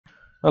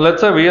Now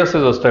let's say Vs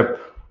is a step,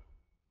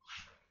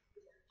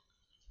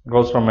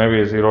 goes from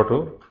maybe 0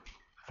 to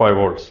 5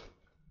 volts.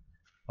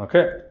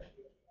 Okay.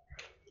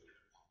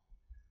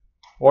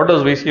 What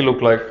does Vc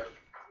look like?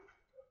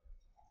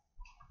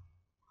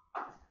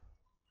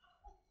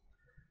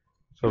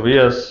 So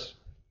Vs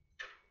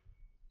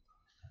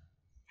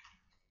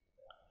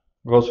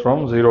goes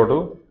from 0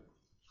 to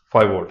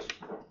 5 volts.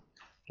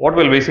 What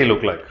will Vc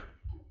look like?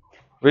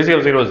 Vc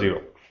of 0 is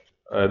 0.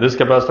 This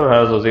capacitor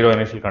has a 0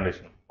 initial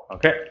condition.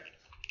 Okay.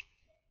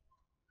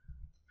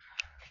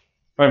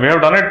 I mean, we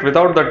have done it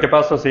without that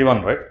capacitor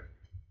C1, right?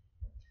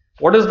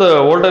 What is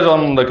the voltage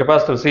on the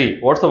capacitor C?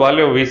 What's the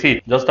value of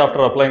Vc just after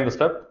applying the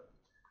step?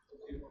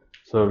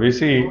 So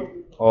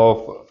Vc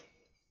of,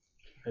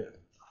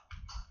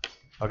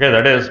 okay,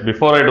 that is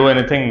before I do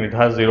anything, it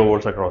has 0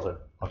 volts across it.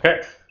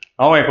 Okay.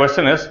 Now my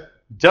question is,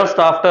 just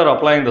after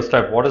applying the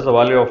step, what is the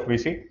value of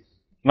Vc?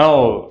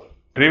 Now,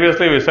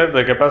 previously we said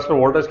the capacitor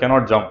voltage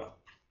cannot jump.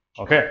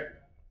 Okay,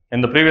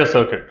 in the previous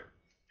circuit,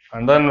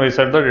 and then we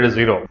said that it is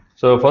 0.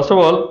 So first of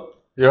all,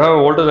 you have a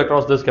voltage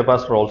across this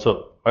capacitor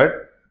also, right?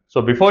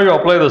 So before you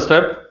apply the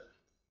step,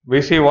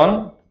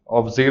 Vc1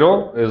 of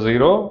 0 is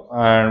 0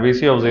 and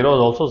Vc of 0 is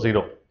also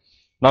 0.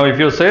 Now if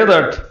you say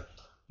that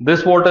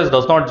this voltage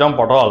does not jump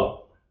at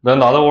all, then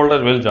the other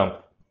voltage will jump.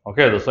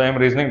 Okay, the same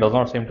reasoning does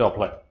not seem to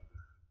apply.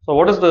 So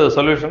what is the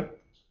solution?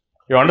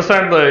 You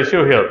understand the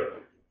issue here.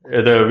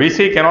 The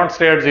Vc cannot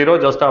stay at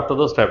 0 just after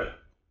the step.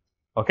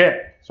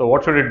 Okay, so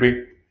what should it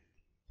be?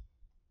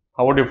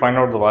 How would you find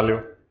out the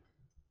value?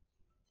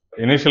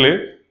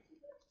 Initially,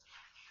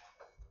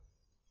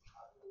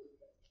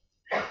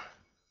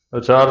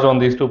 the charge on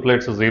these two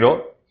plates is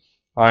 0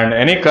 and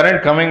any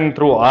current coming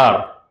through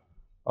R,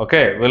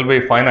 okay, will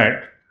be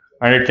finite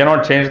and it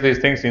cannot change these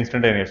things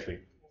instantaneously.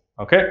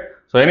 Okay,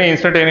 so any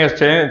instantaneous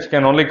change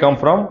can only come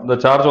from the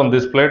charge on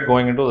this plate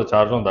going into the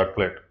charge on that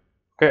plate.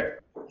 Okay,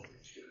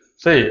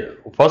 see,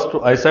 first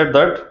I said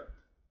that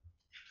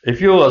if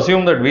you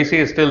assume that Vc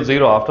is still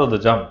 0 after the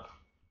jump,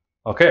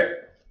 okay,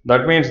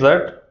 that means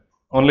that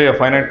only a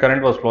finite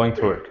current was flowing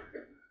through it.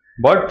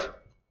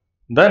 But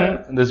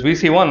then this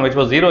Vc1, which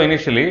was 0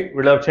 initially,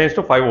 will have changed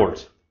to 5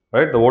 volts,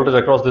 right? The voltage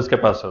across this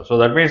capacitor. So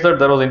that means that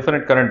there was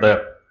infinite current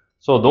there.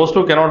 So those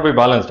two cannot be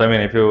balanced. I mean,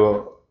 if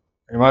you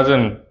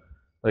imagine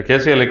the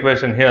KCL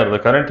equation here, the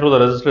current through the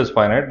resistor is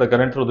finite, the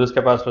current through this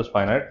capacitor is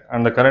finite,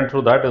 and the current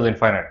through that is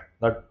infinite.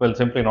 That will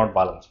simply not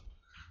balance.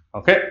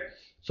 Okay.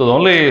 So the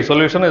only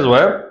solution is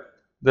where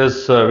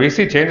this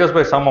Vc changes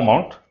by some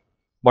amount,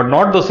 but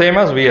not the same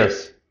as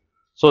Vs.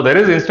 So there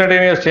is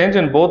instantaneous change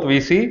in both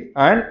Vc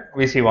and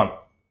Vc1.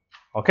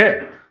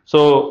 Okay.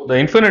 So the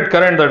infinite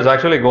current that is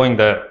actually going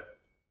there,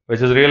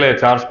 which is really a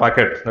charged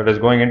packet that is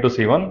going into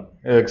C1,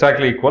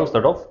 exactly equals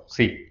that of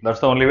C. That's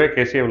the only way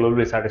KCL will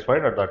be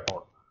satisfied at that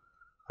node.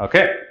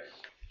 Okay.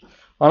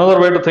 Another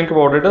way to think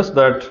about it is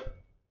that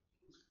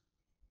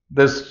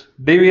this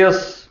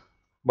dVs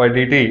by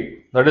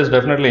dt, that is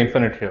definitely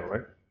infinite here,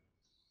 right?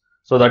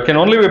 So that can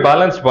only be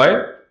balanced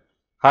by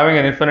having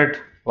an infinite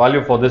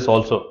value for this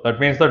also. That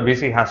means that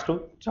Vc has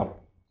to jump.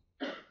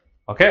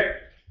 Okay.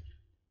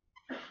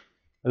 Is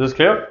this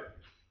clear?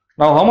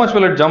 Now how much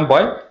will it jump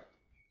by?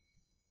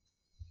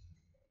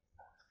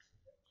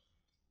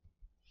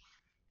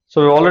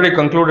 So we already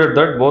concluded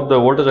that both the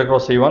voltage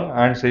across C1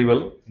 and C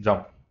will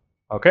jump.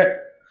 Okay.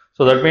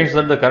 So that means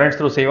that the currents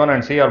through C1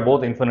 and C are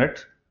both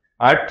infinite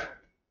at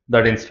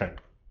that instant.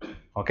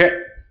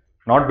 Okay.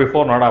 Not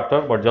before, not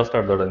after, but just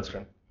at that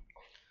instant.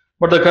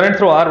 But the current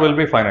through R will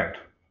be finite.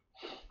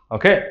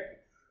 Okay.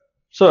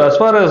 So as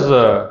far as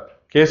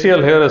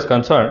KCL here is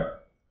concerned,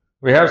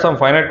 we have some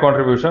finite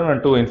contribution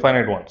and two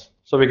infinite ones.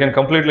 So we can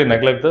completely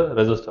neglect the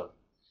resistor.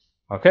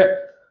 Okay.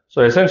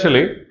 So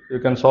essentially, you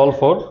can solve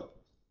for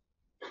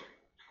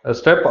a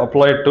step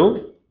applied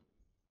to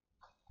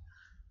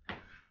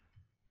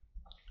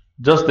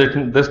just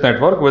this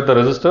network with the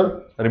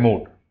resistor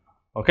removed.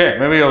 Okay.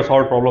 Maybe you have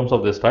solved problems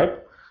of this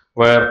type,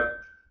 where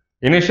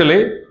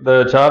initially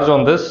the charge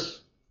on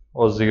this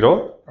was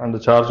 0 and the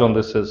charge on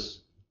this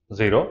is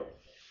 0.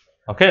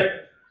 Okay.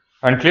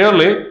 And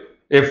clearly,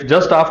 if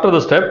just after the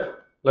step,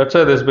 let's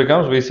say this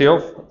becomes Vc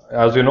of,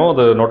 as you know,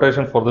 the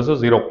notation for this is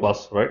 0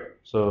 plus, right?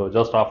 So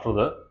just after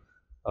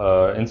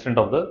the instant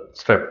of the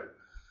step.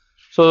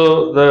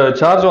 So the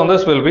charge on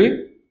this will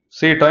be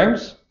C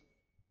times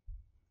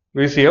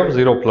Vc of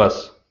 0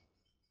 plus.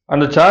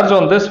 And the charge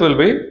on this will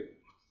be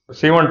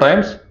C1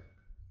 times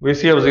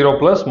Vc of 0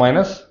 plus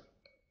minus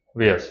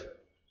Vs.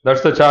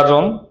 That's the charge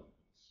on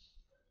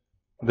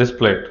this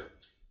plate.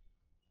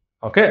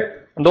 Okay.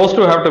 And those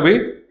two have to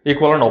be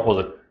equal and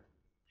opposite.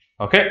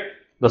 Okay.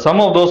 The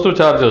sum of those two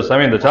charges, I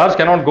mean the charge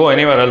cannot go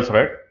anywhere else,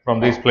 right, from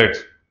these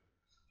plates.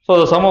 So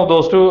the sum of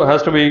those two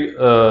has to be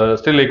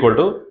still equal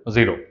to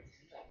 0.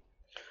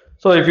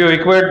 So if you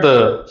equate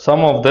the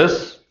sum of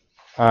this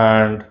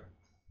and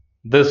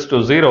this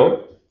to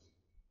 0,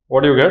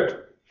 what do you get?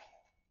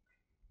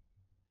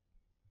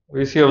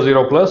 Vc of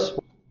 0 plus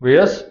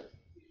Vs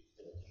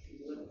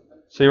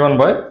C1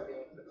 by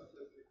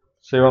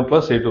C1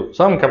 plus C2.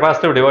 Some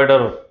capacitive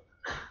divider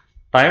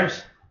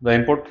times the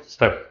input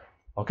step.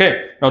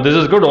 Okay. Now this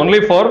is good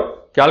only for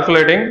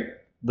calculating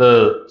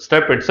the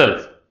step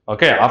itself.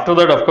 Okay. After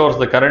that, of course,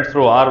 the current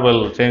through R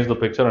will change the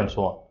picture and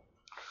so on.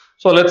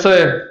 So let's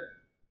say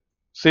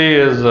C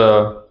is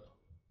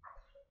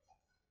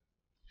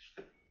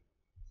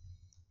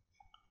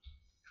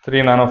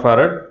 3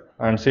 nanofarad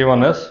and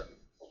C1 is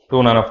 2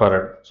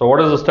 nanofarad. So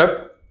what is the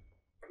step?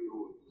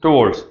 2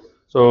 volts.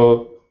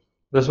 So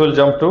this will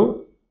jump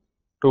to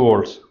 2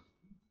 volts.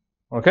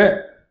 Okay.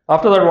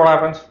 After that, what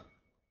happens?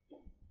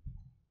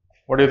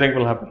 What do you think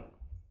will happen?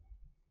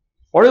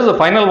 What is the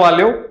final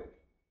value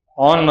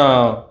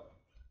on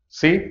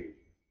C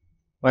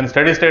when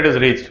steady state is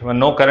reached, when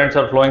no currents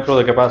are flowing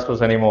through the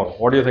capacitors anymore?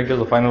 What do you think is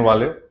the final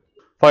value?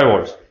 5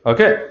 volts.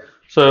 Okay.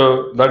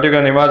 So that you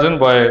can imagine,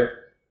 by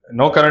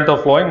no current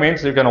of flowing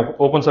means you can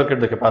open circuit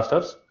the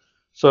capacitors.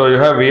 So you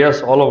have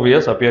Vs, all of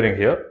Vs appearing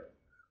here.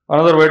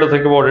 Another way to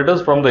think about it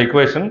is, from the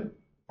equation,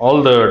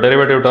 all the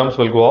derivative terms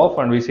will go off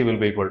and Vc will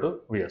be equal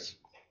to Vs.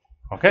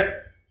 Okay.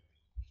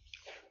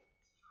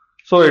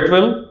 So it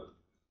will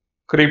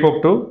creep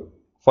up to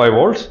 5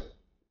 volts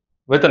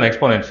with an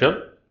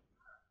exponential.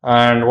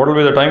 And what will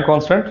be the time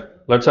constant?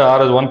 Let's say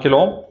R is 1 kilo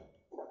ohm.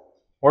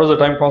 What is the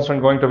time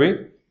constant going to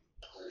be?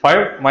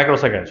 5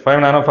 microseconds. 5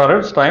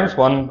 nanofarads times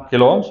 1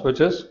 kilo ohms,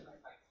 which is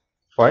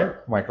 5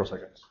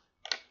 microseconds.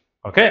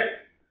 Okay.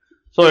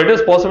 So it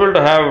is possible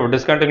to have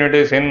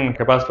discontinuities in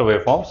capacitor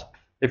waveforms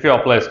if you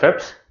apply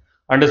steps,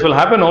 and this will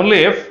happen only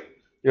if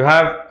you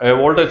have a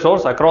voltage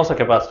source across a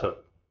capacitor,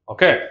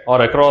 okay,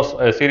 or across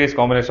a series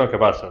combination of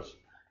capacitors.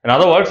 In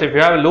other words, if you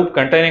have a loop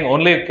containing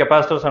only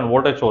capacitors and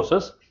voltage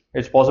sources,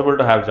 it's possible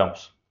to have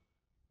jumps,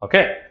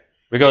 okay,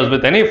 because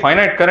with any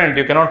finite current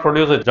you cannot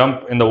produce a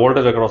jump in the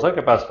voltage across a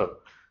capacitor.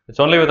 It's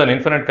only with an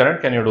infinite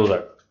current can you do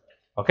that.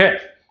 Okay.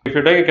 If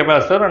you take a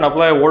capacitor and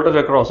apply a voltage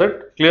across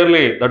it,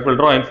 clearly that will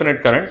draw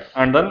infinite current,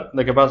 and then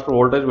the capacitor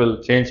voltage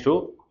will change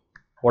to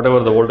whatever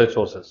the voltage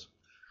source is.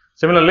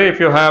 Similarly, if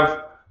you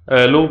have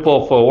a loop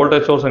of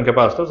voltage source and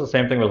capacitors, the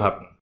same thing will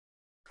happen.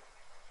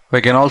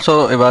 We can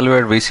also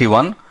evaluate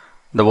Vc1,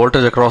 the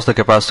voltage across the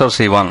capacitor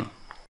C1.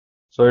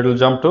 So it will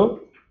jump to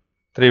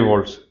 3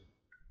 volts.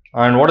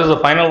 And what is the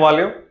final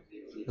value?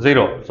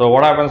 0. So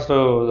what happens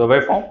to the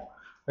waveform?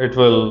 It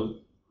will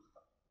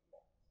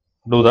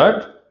do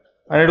that,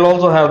 and it will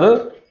also have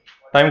the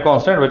time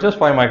constant, which is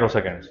 5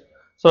 microseconds.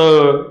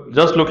 So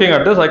just looking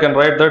at this, I can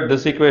write that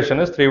this equation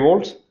is 3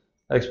 volts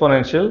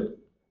exponential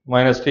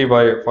minus t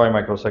by 5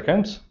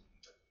 microseconds,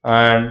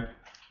 and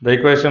the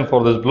equation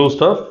for this blue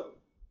stuff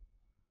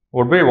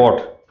would be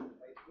what?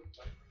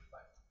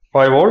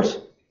 5 volts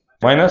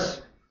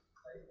minus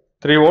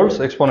 3 volts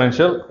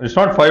exponential. It's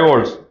not 5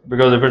 volts,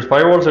 because if it's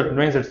 5 volts, it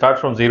means it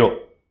starts from 0.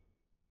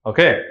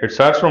 Okay, it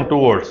starts from 2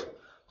 volts.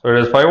 So it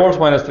is 5 volts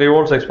minus 3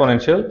 volts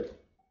exponential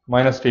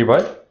minus t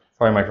by 5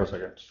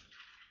 microseconds.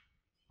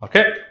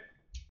 Okay.